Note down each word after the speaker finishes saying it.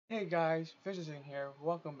Hey guys, Vivtorsing here.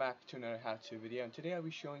 Welcome back to another how-to video, and today I'll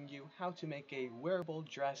be showing you how to make a wearable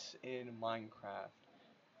dress in Minecraft.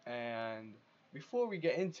 And before we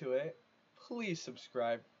get into it, please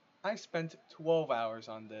subscribe. I spent 12 hours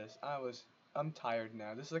on this. I'm tired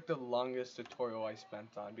now. This is like the longest tutorial I spent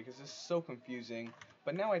on because it's so confusing.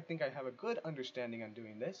 But now I think I have a good understanding on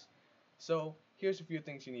doing this. So here's a few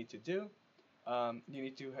things you need to do. You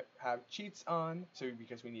need to have cheats on, so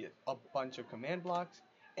because we need a bunch of command blocks,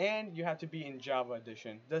 and you have to be in Java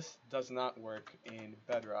Edition. This does not work in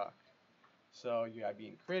Bedrock. So you gotta be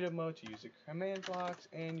in creative mode to use the command blocks,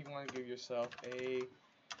 and you want to give yourself a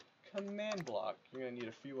command block. You're gonna need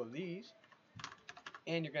a few of these,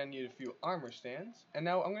 and you're gonna need a few armor stands. And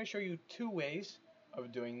now I'm gonna show you two ways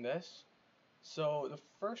of doing this. So the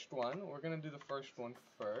first one, we're gonna do the first one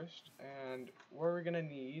first, and where we're gonna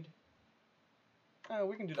need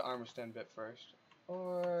we can do the armor stand bit first.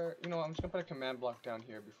 Or, you know, I'm just going to put a command block down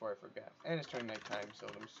here before I forget. And it's turning nighttime, so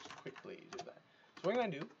let me just quickly do that. So what I'm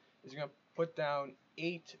going to do is I'm going to put down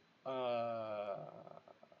eight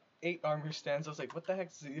armor stands. I was like, what the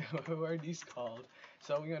heck what are these called?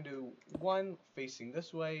 So we're going to do one facing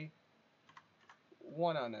this way,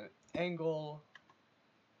 one on an angle,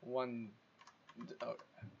 one... Oh,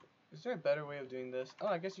 is there a better way of doing this? Oh,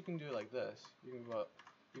 I guess you can do it like this. You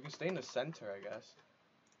can stay in the center, I guess.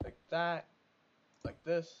 Like that, like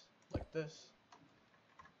this, like this.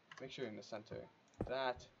 Make sure you're in the center.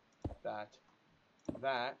 That, that,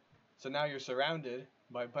 that. So now you're surrounded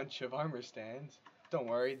by a bunch of armor stands. Don't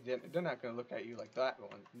worry, they're not going to look at you like that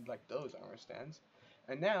one, like those armor stands.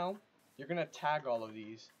 And now, you're going to tag all of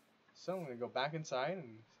these. So I'm going to go back inside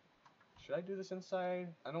and... Should I do this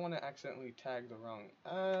inside? I don't want to accidentally tag the wrong...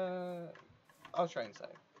 I'll try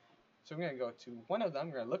inside. So we're going to go to one of them,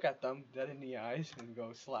 we're going to look at them dead in the eyes, and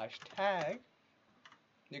go /tag.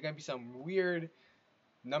 There are going to be some weird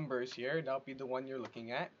numbers here, that'll be the one you're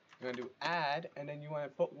looking at. You're going to do add, and then you want to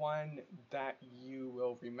put one that you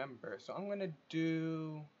will remember. So I'm going to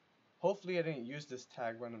do... Hopefully I didn't use this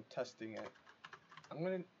tag when I'm testing it.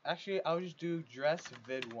 I'll just do dress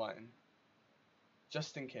vid1.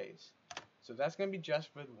 Just in case. So that's going to be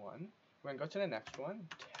just vid1. We're going to go to the next one.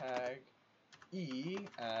 Tag E,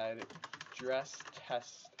 add dress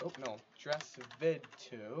test, dress vid2.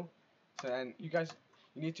 So then you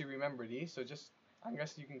need to remember these, so just, I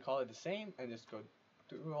guess you can call it the same, and just go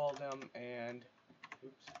through all of them, and,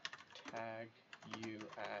 tag you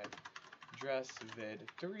add dress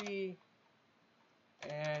vid3,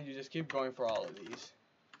 and you just keep going for all of these.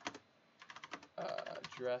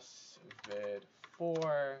 Dress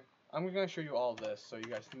vid4, I'm going to show you all this, so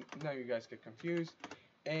none of you guys get confused,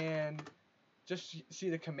 and just see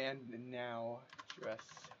the command now, dress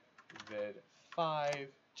vid5,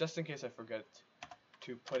 just in case I forget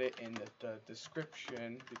to put it in the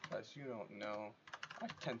description, because you don't know. I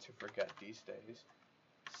tend to forget these days.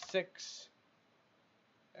 6,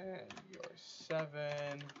 and your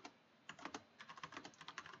 7,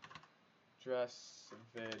 dress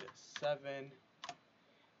vid7,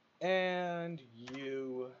 and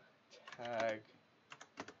you tag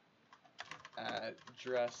at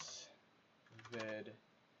dress vid8,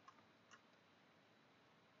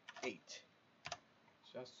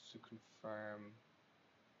 just to confirm.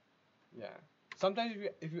 Yeah, sometimes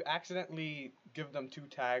if you accidentally give them two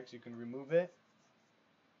tags, you can remove it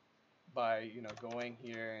by going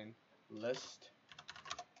here and list,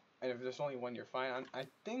 and if there's only one, you're fine. I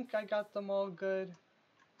think I got them all good.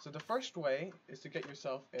 So the first way is to get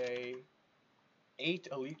yourself 8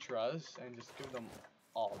 Elytras and just give them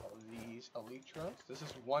all of these Elytras. This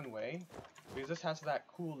is one way, because this has that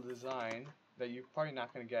cool design that you're probably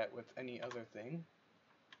not going to get with any other thing.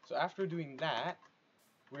 So after doing that,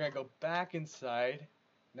 we're going to go back inside.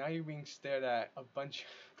 Now you're being stared at a bunch.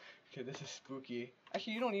 Okay, this is spooky.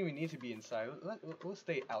 Actually, you don't even need to be inside. We'll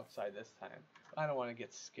stay outside this time. I don't want to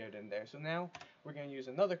get scared in there. So now we're going to use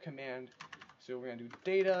another command. So we're going to do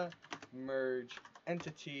data merge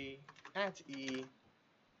entity at E.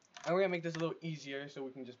 And we're going to make this a little easier so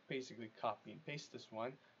we can just basically copy and paste this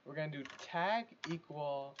one. We're going to do tag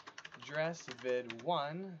equal dress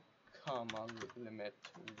vid1, comma limit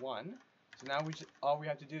 1. So now all we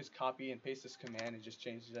have to do is copy and paste this command and just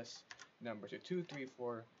change this number to 2, 3,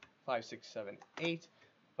 4, 5, 6, 7, 8.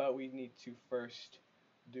 But we need to first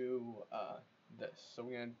do this. So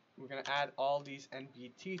we're gonna add all these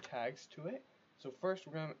NBT tags to it. So first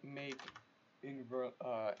we're gonna make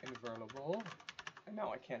Invulnerable. And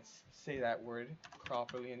now I can't say that word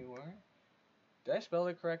properly anymore. Did I spell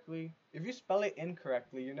it correctly? If you spell it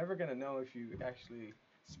incorrectly, you're never gonna know if you actually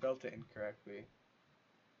spelled it incorrectly.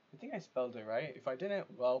 I think I spelled it right. If I didn't,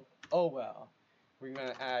 well, oh well. We're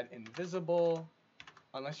gonna add invisible,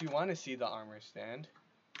 unless you want to see the armor stand.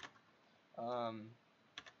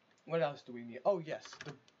 What else do we need? Oh yes,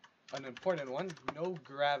 an important one. No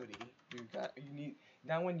gravity. You need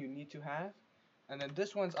that one. You need to have, and then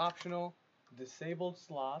this one's optional. Disabled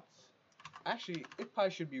slots. Actually, it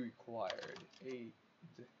probably should be required.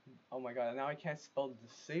 Oh my god! Now I can't spell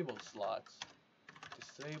disabled slots.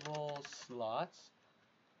 Disable slots.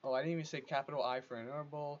 Oh, I didn't even say capital I for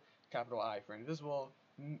invulnerable, capital I for invisible,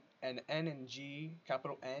 and N and G,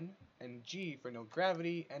 capital N and G for no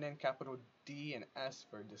gravity, and then capital D and S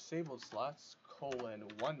for disabled slots, colon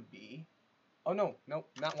 1B. Oh no, not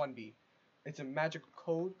 1B. It's a magic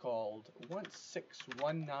code called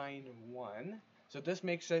 16191. So this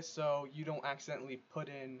makes it so you don't accidentally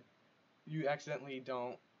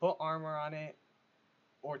don't put armor on it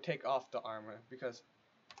or take off the armor, because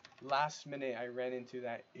last minute I ran into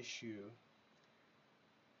that issue.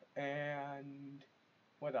 And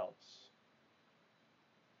what else?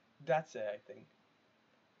 That's it, I think.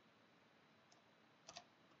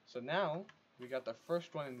 So now we got the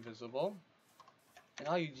first one invisible, and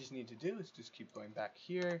all you just need to do is just keep going back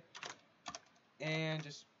here and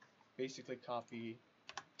just basically copy,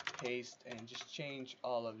 paste, and just change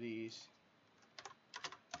all of these.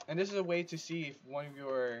 And this is a way to see if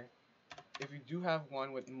if you do have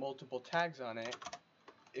one with multiple tags on it,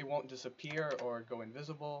 it won't disappear or go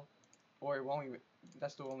invisible, or it won't even,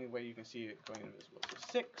 that's the only way you can see it going invisible. So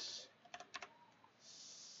 6,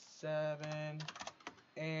 7,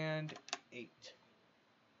 and 8.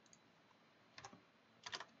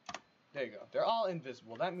 There you go. They're all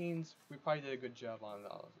invisible. That means we probably did a good job on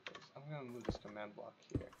all of those. I'm going to move this command block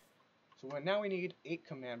here. So now we need 8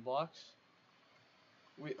 command blocks.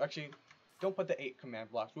 We actually don't put the 8 command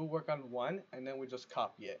blocks. We'll work on 1 and then we'll just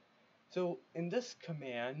copy it. So in this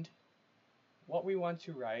command, what we want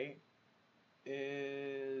to write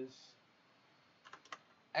is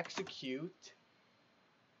execute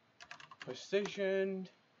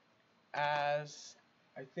positioned as,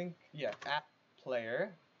 I think, yeah, app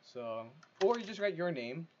player. So, or you just write your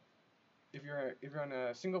name. If you're on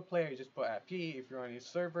a single player, you just put app P. If you're on a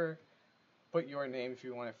server, put your name if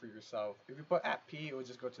you want it for yourself. If you put app P, it will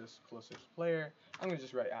just go to the closest player. I'm gonna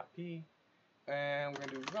just write app P, and we're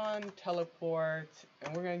gonna do run teleport,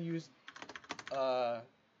 and we're gonna use I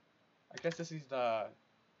guess this is the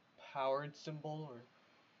powered symbol, or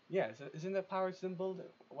yeah, isn't it powered symbol?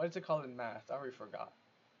 What is it called in math? I already forgot.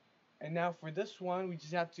 And now for this one, we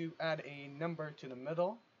just have to add a number to the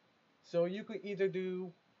middle. So you could either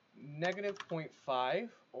do -0.5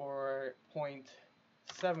 or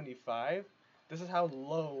 0.75. This is how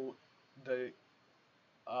low the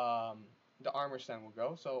armor stand will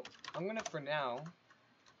go. So I'm gonna, for now,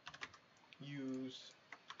 use.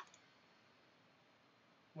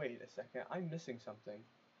 Wait a second, I'm missing something.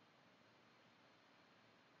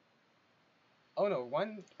 Oh no,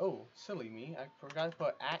 oh, silly me, I forgot to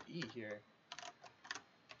put @e here.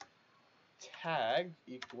 Tag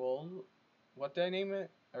equal, what did I name it?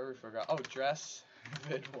 I already forgot. Oh, dress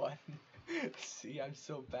vid1. See, I'm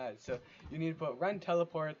so bad. So you need to put run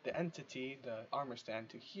teleport the entity, the armor stand,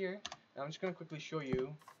 to here. Now I'm just gonna quickly show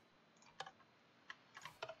you.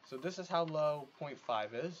 So this is how low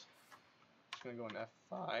 0.5 is. Just gonna go in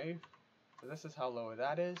F5. So this is how low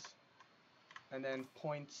that is. And then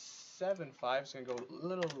 0.75 is gonna go a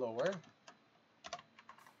little lower.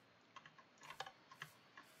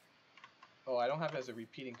 Oh, I don't have it as a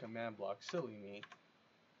repeating command block, silly me.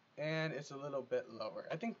 And it's a little bit lower.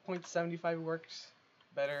 I think 0.75 works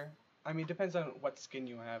better. I mean, depends on what skin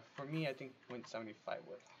you have. For me, I think 0.75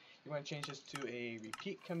 works. You want to change this to a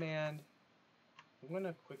repeat command. I'm going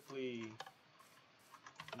to quickly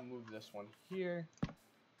move this one here.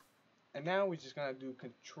 And now we're just going to do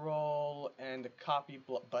control and the copy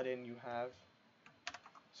button you have.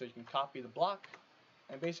 So you can copy the block.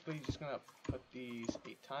 And basically, you're just going to put these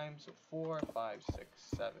 8 times. So 4, 5, 6,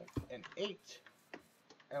 7, and 8.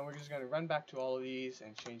 And we're just going to run back to all of these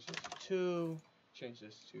and change this to 2, change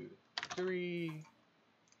this to 3,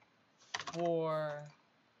 4,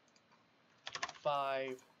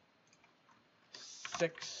 5,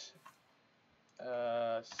 6,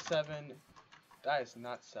 7. That is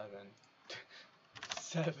not 7.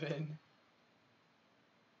 7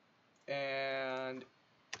 and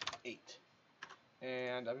 8.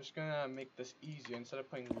 And I'm just gonna make this easier. Instead of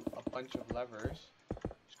putting a bunch of levers,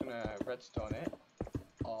 I'm just gonna redstone it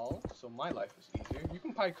all, so my life is easier. You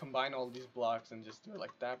can probably combine all these blocks and just do it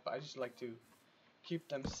like that, but I just like to keep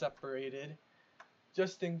them separated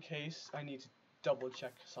just in case I need to double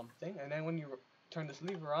check something. And then when you turn this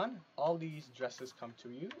lever on, all these dresses come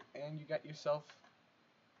to you, and you get yourself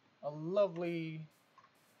a lovely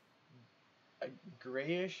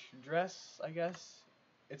grayish dress, I guess.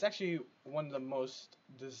 It's actually one of the most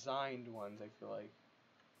designed ones, I feel like.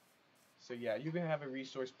 So yeah, you can have a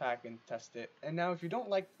resource pack and test it. And now if you don't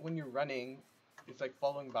like when you're running, it's like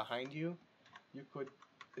following behind you, you could,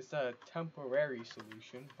 it's a temporary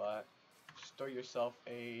solution, but store yourself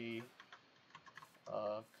a,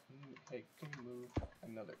 hey, can you move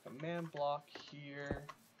another command block here?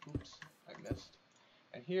 Oops, I missed.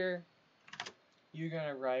 And here, you're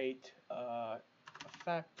gonna write,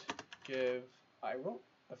 effect, give, I wrote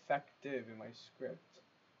effective in my script.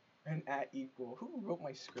 And at equal. Who wrote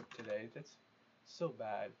my script today? That's so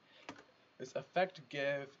bad. It's effect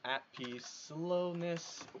give at piece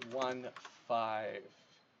slowness 1 5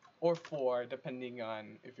 or 4 depending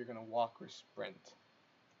on if you're gonna walk or sprint.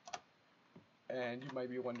 And you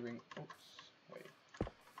might be wondering, oops, wait,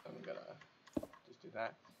 I'm gonna just do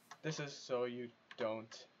that. This is so you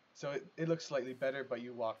don't. So it looks slightly better, but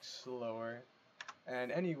you walk slower.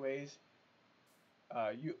 And anyways.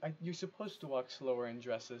 You're supposed to walk slower in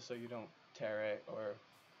dresses so you don't tear it or,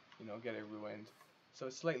 you know, get it ruined. So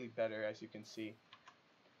it's slightly better, as you can see.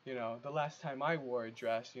 You know, the last time I wore a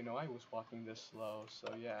dress, you know, I was walking this slow.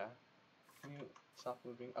 So yeah. Can you stop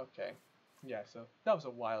moving? Okay. Yeah, so that was a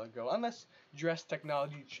while ago. Unless dress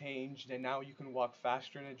technology changed and now you can walk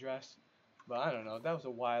faster in a dress. But I don't know. That was a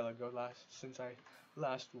while ago since I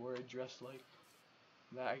last wore a dress like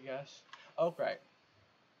that, I guess. Okay.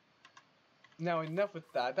 Now enough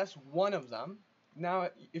with that, that's one of them. Now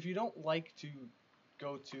if you don't like to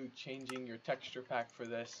go to changing your texture pack for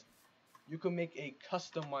this, you can make a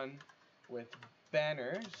custom one with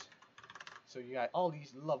banners. So you got all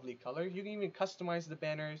these lovely colors. You can even customize the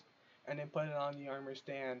banners and then put it on the armor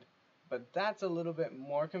stand. But that's a little bit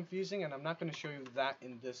more confusing and I'm not going to show you that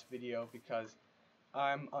in this video because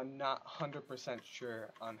I'm not 100%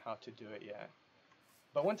 sure on how to do it yet.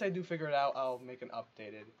 But once I do figure it out, I'll make an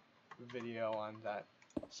updated video on that.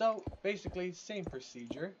 So basically same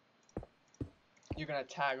procedure. You're gonna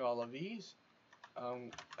tag all of these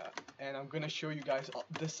and I'm gonna show you guys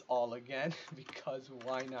this all again because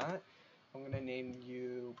why not. I'm gonna name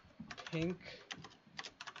you pink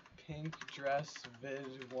dress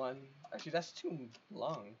vid 1. Actually that's too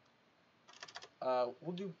long.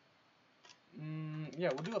 We'll do yeah,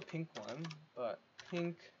 we'll do a pink one, but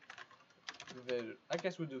pink vid, I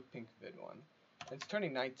guess we'll do pink vid 1. It's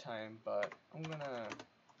turning nighttime, but I'm gonna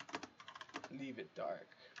leave it dark.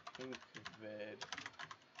 Pink vid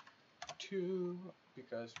 2,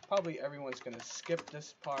 because probably everyone's gonna skip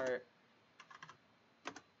this part.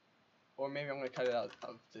 Or maybe I'm gonna cut it out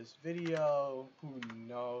of this video. Who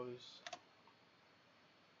knows?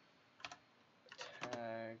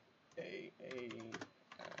 Tag AA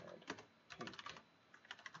add pink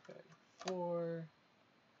vid 4.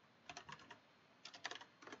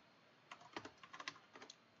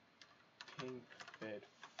 Pink vid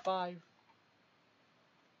 5.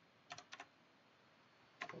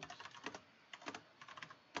 Oops.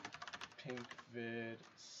 Pink vid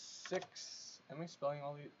 6. Am I spelling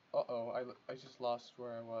all these? Uh-oh, I just lost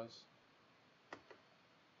where I was.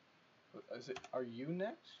 Is it, are you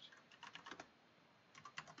next?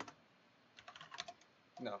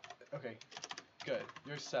 No. Okay. Good.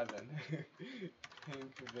 You're 7.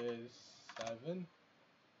 Pink vid 7.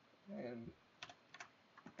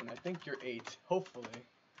 And I think you're 8, hopefully.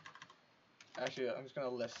 Actually, I'm just gonna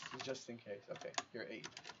list just in case. Okay, you're 8.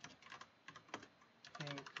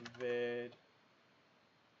 Pink vid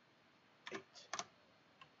 8.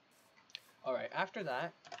 Alright, after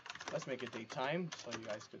that, let's make it daytime so you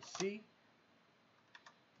guys could see.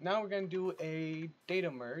 Now we're gonna do a data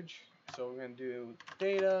merge. So we're gonna do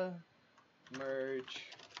data merge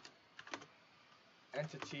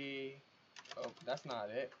entity. Oh, that's not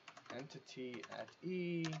it. Entity at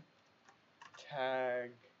E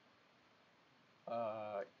tag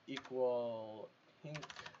equal pink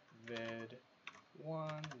vid 1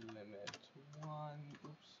 limit 1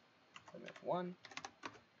 oops limit 1,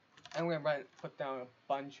 and we're gonna put down a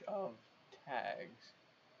bunch of tags.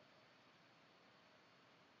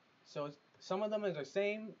 So some of them are the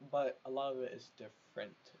same, but a lot of it is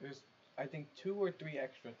different. There's I think 2 or 3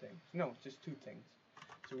 extra things. No, just 2 things.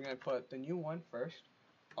 So we're gonna put the new one first.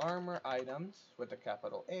 ArmorItems with a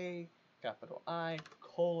capital A, capital I,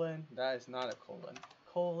 colon, that is not a colon,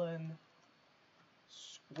 colon,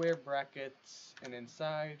 square brackets, and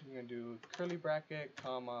inside we're going to do curly bracket,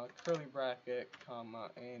 comma, curly bracket, comma,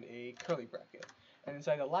 and a curly bracket. And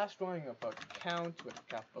inside the last one, you're going to put count with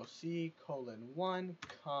a capital C, colon 1,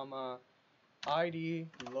 comma, ID,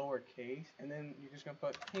 lowercase, and then you're just going to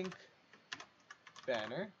put pink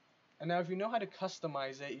banner, And now if you know how to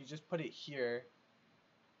customize it, you just put it here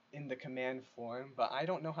in the command form, but I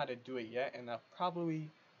don't know how to do it yet, and I probably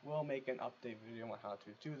will make an update video on how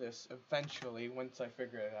to do this eventually once I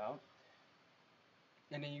figure it out.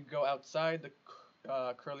 And then you go outside the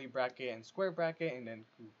curly bracket and square bracket, and then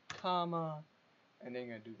do comma, and then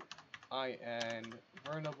you're gonna do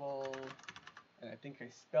Invulnerable, and I think I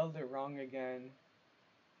spelled it wrong again.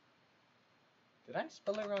 Did I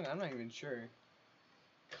spell it wrong? I'm not even sure.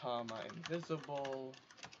 Comma invisible,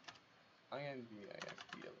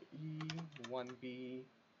 INVISBLE 1B.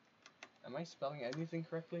 Am I spelling anything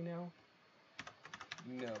correctly now?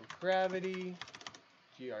 NoGravity,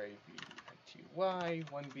 GRAVITY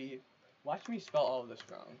 1B. Watch me spell all of this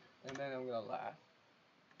wrong, and then I'm gonna laugh.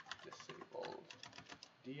 Disabled,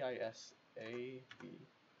 DISAB.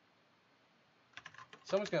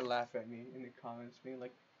 Someone's gonna laugh at me in the comments, being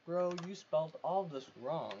like, "Bro, you spelled all this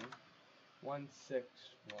wrong."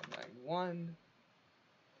 16191,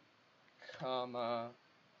 comma,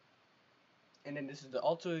 and then this is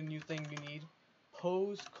also a new thing you need.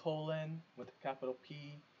 Pose colon with a capital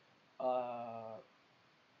P,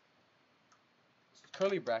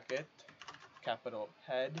 curly bracket, capital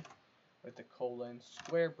head with a colon,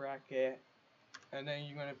 square bracket, and then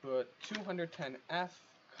you're gonna put 210F,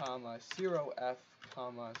 comma 0F,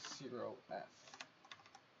 comma 0F,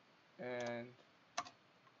 and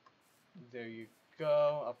there you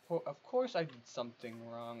go. Of course I did something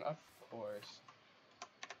wrong. Of course.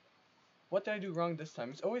 What did I do wrong this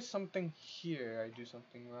time? It's always something here I do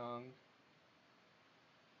something wrong.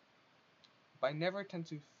 But I never tend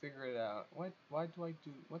to figure it out. What do I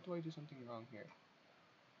do something wrong here?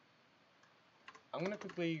 I'm gonna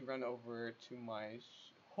quickly run over to my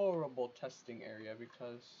horrible testing area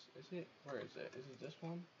because where is it? Is it this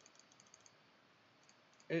one?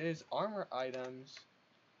 It is ArmorItems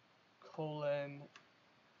colon.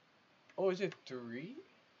 Oh, is it 3?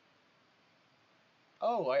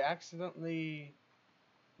 Oh, I accidentally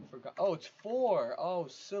forgot. Oh, it's 4. Oh,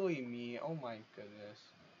 silly me. Oh my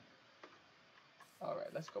goodness.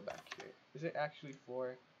 Alright, let's go back here. Is it actually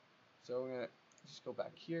 4? So we're gonna just go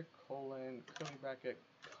back here, colon, curly bracket,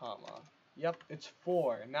 comma. Yep, it's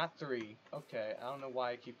 4, not 3. Okay, I don't know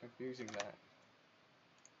why I keep confusing that.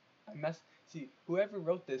 See, whoever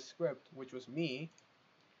wrote this script, which was me,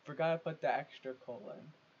 forgot to put the extra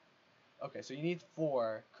colon. Okay, so you need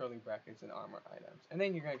 4 curly brackets and ArmorItems. And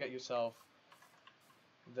then you're going to get yourself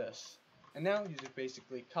this. And now you just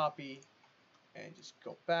basically copy and just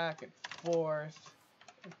go back and forth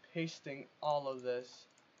and pasting all of this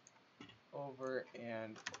over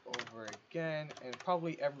and over again. And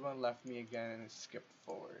probably everyone left me again and skipped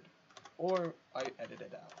forward. Or I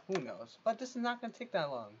edited out. Who knows? But this is not going to take that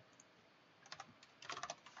long.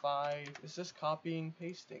 5. It's just copying,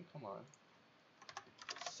 pasting. Come on.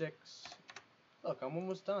 6. Look, I'm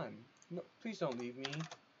almost done. No, please don't leave me.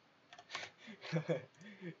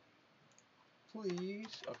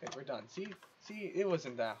 Please. Okay, we're done. See, it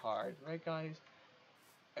wasn't that hard, right, guys?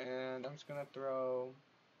 And I'm just gonna throw.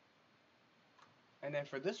 And then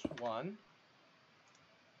for this one,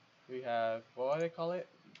 we have, what do they call it?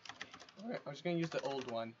 I'm just gonna use the old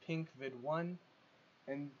one, pink vid 1,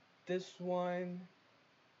 and this one.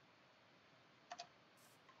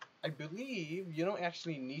 I believe you don't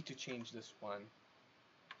actually need to change this one.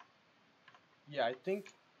 Yeah, I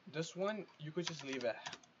think this one, you could just leave it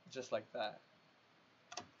just like that.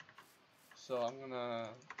 So I'm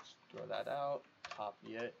gonna just throw that out,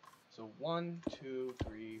 copy it. So 1, 2,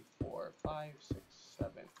 3, 4, 5, 6,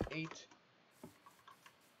 7, 8.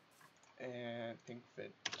 And pink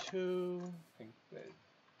fit 2, pink fit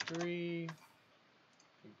 3,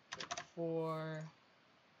 pink fit 4,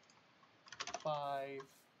 5.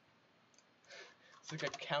 It's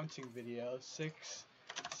like a counting video, 6,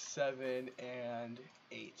 7, and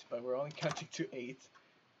 8, but we're only counting to 8.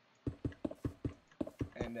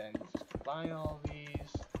 And then just combine all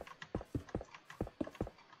these,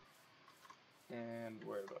 and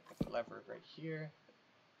we're going to put the lever right here,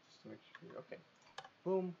 just to make sure. Okay,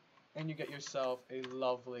 boom, and you get yourself a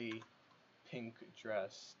lovely pink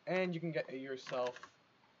dress, and you can get yourself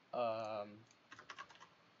a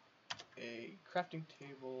crafting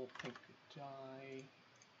table, pink dye.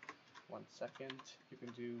 1 second. You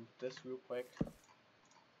can do this real quick.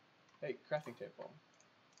 Hey, crafting table.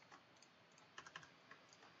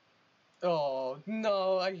 Oh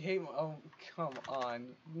no, I hate. Oh, come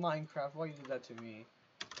on, Minecraft. Why you did that to me?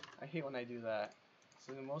 I hate when I do that. It's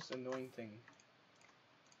the most annoying thing.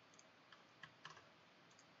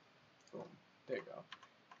 Boom. There you go.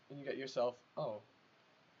 And you get yourself. Oh.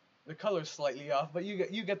 The color's slightly off, but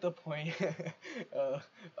you get the point.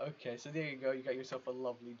 Okay, so there you go. You got yourself a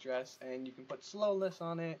lovely dress, and you can put slowness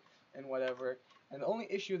on it and whatever. And the only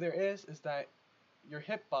issue there is that your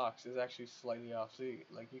hitbox is actually slightly off. So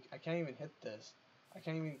I can't even hit this. I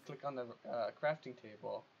can't even click on the crafting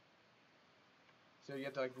table. So you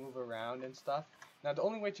have to like move around and stuff. Now the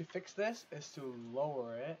only way to fix this is to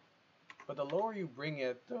lower it. But the lower you bring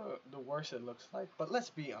it, the worse it looks like. But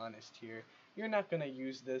let's be honest here. You're not going to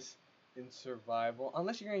use this in survival.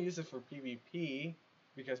 Unless you're going to use it for PvP.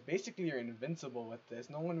 Because basically you're invincible with this.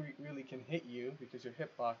 No one really can hit you. Because your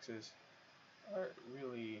hitboxes are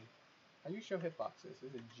really... How do you show hitboxes?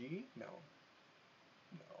 Is it G? No.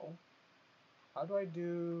 No. How do I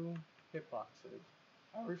do hitboxes?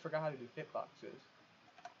 I already forgot how to do hitboxes.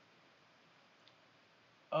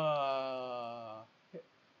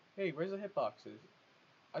 Hey, where's the hitboxes?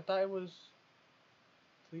 I thought it was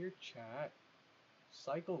clear chat,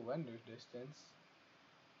 cycle render distance,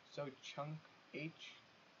 so chunk H.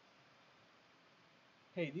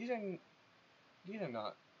 Hey, these are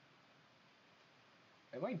not.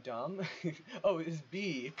 Am I dumb? Oh, it's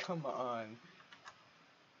B. Come on.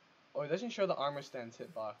 Oh, it doesn't show the armor stance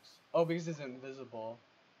hitbox. Oh, because it's invisible.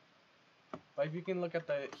 But if you can look at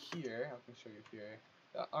the here, I can show you here.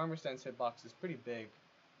 The armor stance hitbox is pretty big.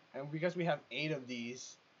 And because we have 8 of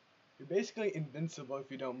these, you're basically invincible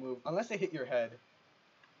if you don't move, unless they hit your head.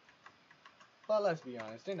 But let's be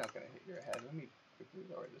honest, they're not gonna hit your head. Let me quickly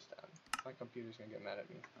lower this down. My computer's gonna get mad at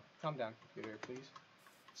me. Calm down, computer, please.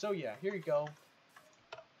 So yeah, here you go.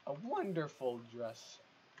 A wonderful dress.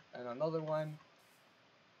 And another one.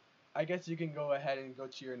 I guess you can go ahead and go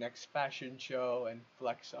to your next fashion show and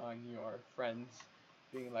flex on your friends.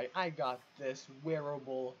 Being like, I got this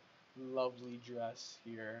wearable lovely dress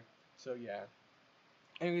here. So yeah.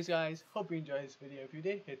 Anyways guys, hope you enjoyed this video. If you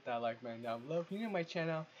did, hit that like button down below. If you're new to my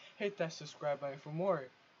channel, hit that subscribe button for more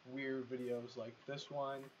weird videos like this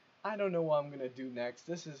one. I don't know what I'm gonna do next.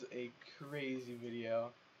 This is a crazy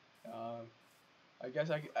video. I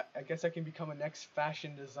guess I can become a next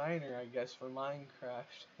fashion designer, I guess, for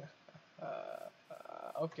Minecraft.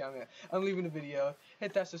 Okay, I'm leaving the video.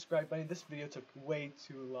 Hit that subscribe button. This video took way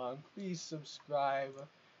too long. Please subscribe.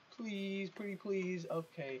 Please, pretty please.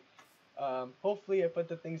 Okay. Hopefully I put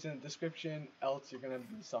the things in the description, else you're gonna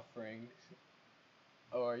be suffering.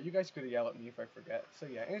 Or you guys could yell at me if I forget. So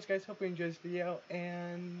yeah, anyways guys, hope you enjoyed this video,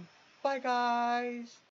 and bye guys!